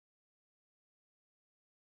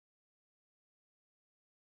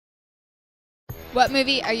What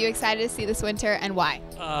movie are you excited to see this winter and why?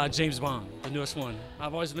 James Bond, the newest one.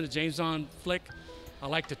 I've always been a James Bond flick. I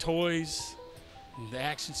like the toys, and the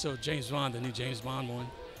action, so James Bond, the new James Bond one.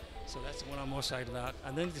 So that's the one I'm most excited about.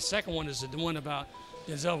 And then the second one is the one about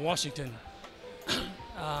Denzel Washington,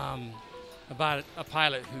 about a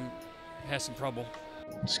pilot who has some trouble.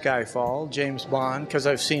 Skyfall, James Bond, because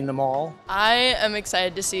I've seen them all. I am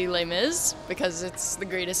excited to see Les Mis because it's the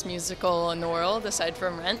greatest musical in the world aside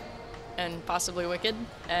from Rent and possibly Wicked,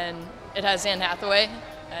 and it has Anne Hathaway,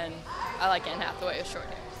 and I like Anne Hathaway with short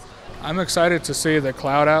hair. I'm excited to see The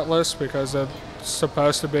Cloud Atlas because it's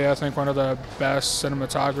supposed to be, I think, one of the best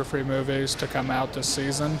cinematography movies to come out this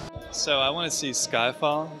season. So I want to see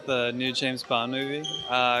Skyfall, the new James Bond movie.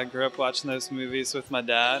 I grew up watching those movies with my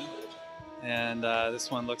dad, and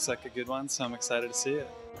this one looks like a good one, so I'm excited to see it.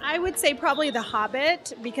 I would say probably The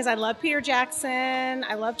Hobbit because I love Peter Jackson,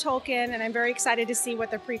 I love Tolkien, and I'm very excited to see what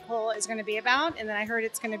the prequel is going to be about. And then I heard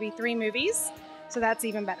it's going to be 3 movies, so that's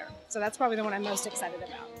even better. So that's probably the one I'm most excited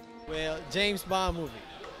about. Well, James Bond movie,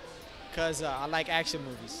 because I like action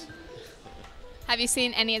movies. Have you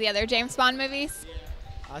seen any of the other James Bond movies?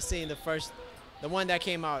 I seen the one that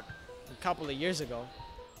came out a couple of years ago.